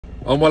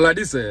Like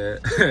this,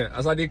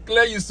 as I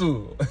declare you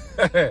so.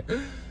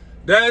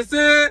 They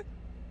say,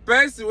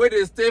 person where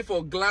they stay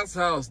for glass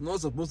house,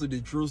 not supposed to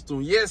be true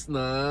stone. Yes,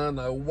 nah,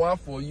 I want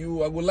for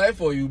you. I go lie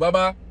for you,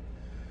 Baba.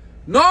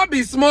 Not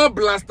be small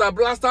blaster.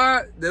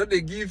 They don't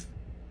they give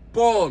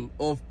Paul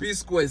of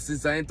Peace Quest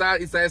since I enter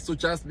inside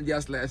social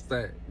media's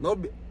lifestyle.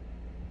 Not be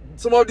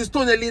some of the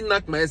stone really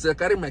knock myself,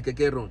 carry my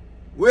keke run.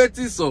 Wait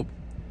is up.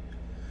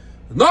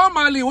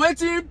 Normally,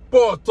 waiting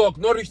Paul talk,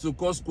 not reach to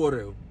cause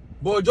quarrel.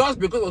 But just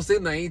because of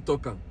saying I ain't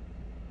talking,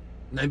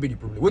 that be the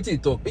problem. What he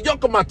talk? He just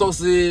come and talk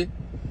say,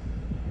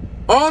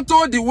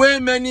 unto the way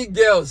many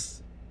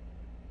girls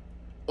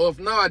of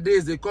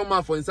nowadays they come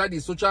out for inside the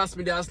social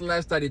media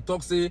lifestyle, they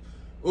talk say,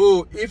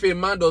 oh, if a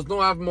man does not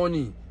have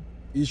money,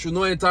 he should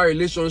not enter a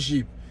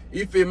relationship.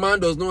 If a man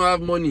does not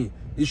have money,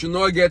 he should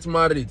not get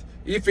married.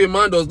 If a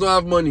man does not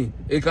have money,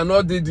 he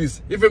cannot do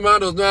this. If a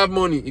man does not have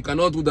money, he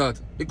cannot do that.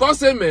 Because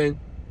say, man,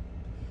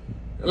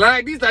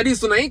 like this,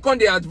 so now he come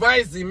they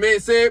advise the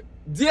man, say,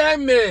 dear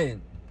man,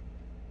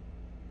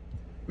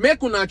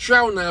 make una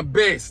try una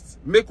best,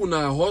 make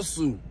una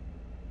hustle,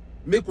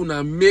 make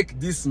una make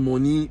this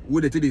money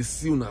where they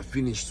see una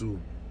finish too.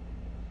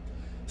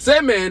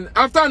 Say, man,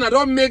 after una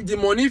don't make the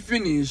money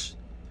finish,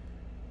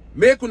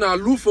 make una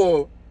look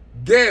for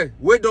girl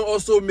where don't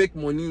also make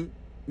money,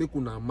 make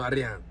una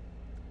marry am.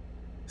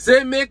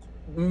 Say, make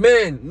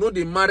men no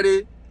they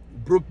marry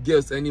broke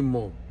girls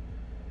anymore.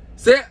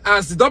 Say,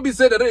 as don't be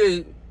said that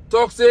they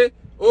talk, say,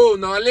 oh,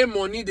 now only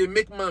money they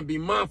make man be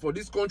man for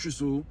this country,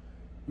 so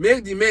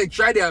make the men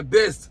try their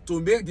best to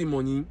make the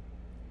money.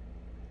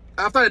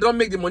 After they don't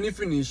make the money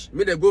finish,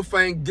 may they go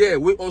find girl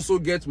we also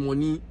get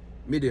money,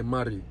 may they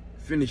marry.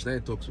 Finish, now you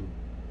talk to.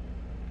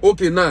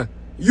 Okay, now,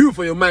 you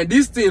for your mind,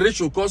 this thing reach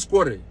to cause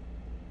quarrel.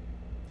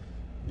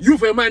 You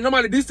for your mind,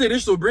 normally this thing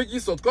reach to break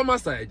this out, come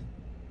outside.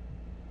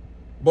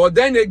 But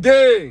then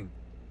again,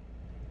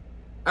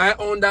 I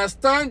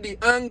understand the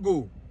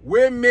angle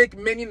where make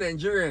many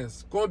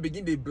Nigerians come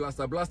begin the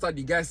blaster.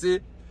 The guy say,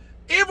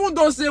 even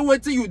though say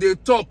what you they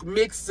talk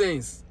makes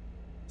sense.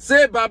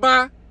 Say,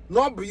 Baba,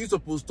 not be you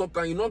supposed to talk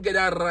and you not get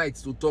that right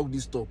to talk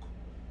this talk.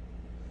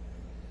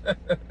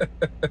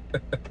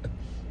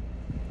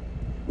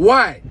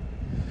 Why?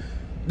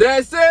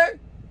 They say,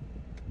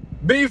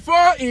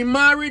 before he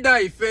married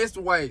that first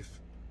wife,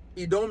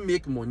 he don't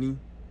make money.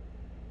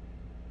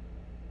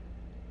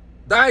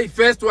 That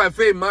first wife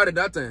he married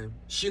that time,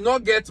 she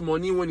not get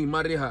money when he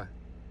marry her.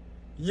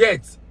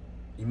 Yet,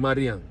 he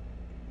marry her.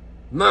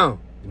 Now,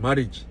 the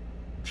marriage,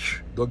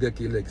 don't get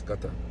killed like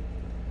scatter.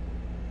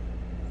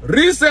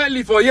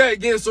 Recently, for year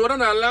again, so then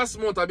last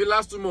month, I be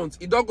last 2 months,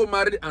 he don't go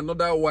marry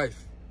another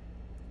wife.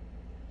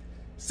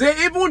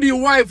 Say even the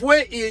wife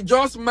where he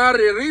just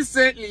married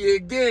recently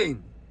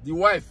again, the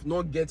wife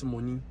not get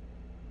money.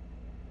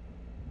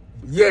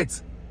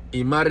 Yet,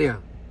 he marry her.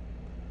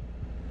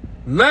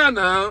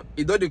 Now,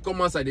 he don't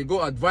come outside, they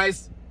go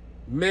advise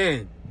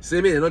men.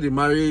 Say me, they not they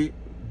marry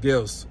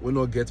girls will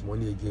not get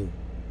money again.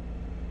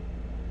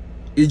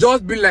 It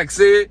just be like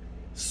say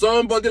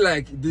somebody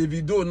like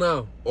Davido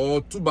now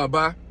or two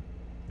Baba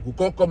who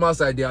come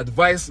outside, they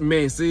advise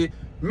men, say,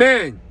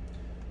 man,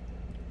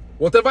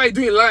 whatever you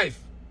do in life,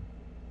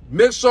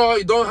 make sure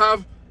you don't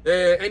have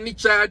any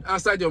child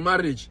outside your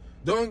marriage.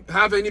 Don't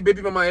have any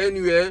baby mama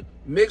anywhere.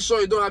 Make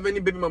sure you don't have any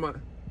baby mama.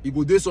 You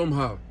go do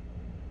somehow.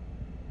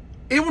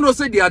 Even though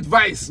say the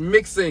advice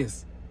makes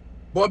sense,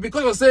 but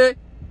because you say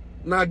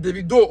now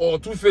Davido or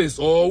Two-Face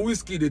or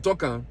Whiskey they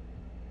talk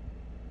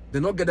they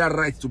not get that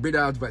right to bring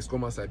that advice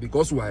come outside.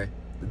 Because why?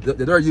 They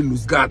don't really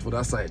lose guard for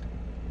that side.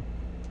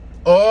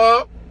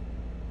 Or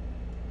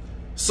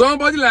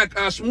somebody like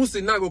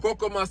Ashmusi now go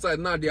come outside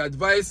now, they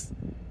advise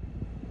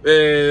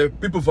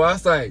people for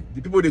outside,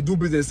 the people they do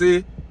business,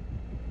 say,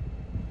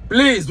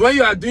 please, when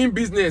you are doing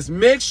business,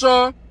 make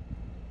sure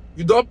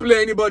you don't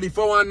play anybody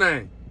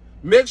 419.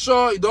 Make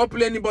sure you don't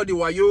play anybody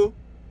wayo.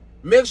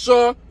 Make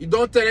sure you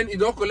don't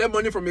collect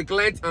money from a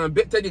client and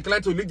tell the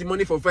client to leave the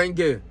money for fine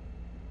girl.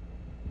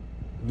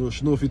 No,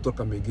 she no fit talk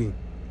am again.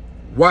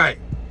 Why?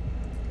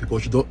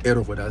 Because she don't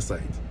error for that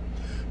side.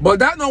 But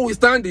that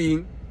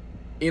notwithstanding,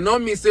 it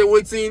not mean say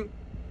waiting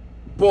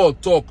Paul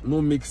talk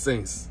no make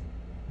sense.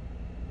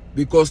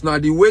 Because now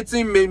the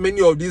waiting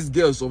many of these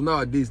girls of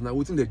nowadays now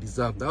waiting they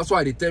deserve. That's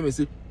why they tell me,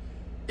 say,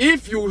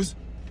 if you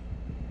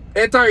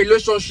enter a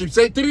relationship,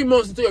 say 3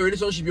 months into your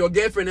relationship, your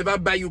girlfriend never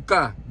buy you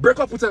car, break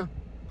up with her.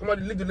 Come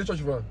on, leave the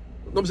relationship for her.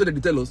 Don't say that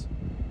they tell us.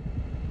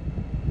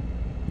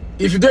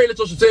 If you do a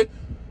relationship, say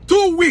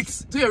 2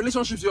 weeks to your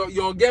relationship,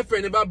 your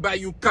girlfriend never buy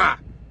you car,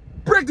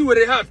 break the way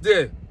they have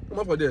there. Come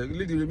on for there.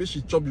 Make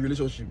she chop the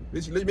relationship.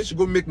 Make she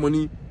go make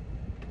money.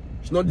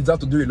 She not deserve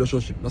to do a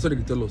relationship. That's what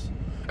they tell us.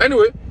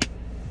 Anyway,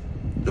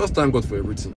 just thank God for everything.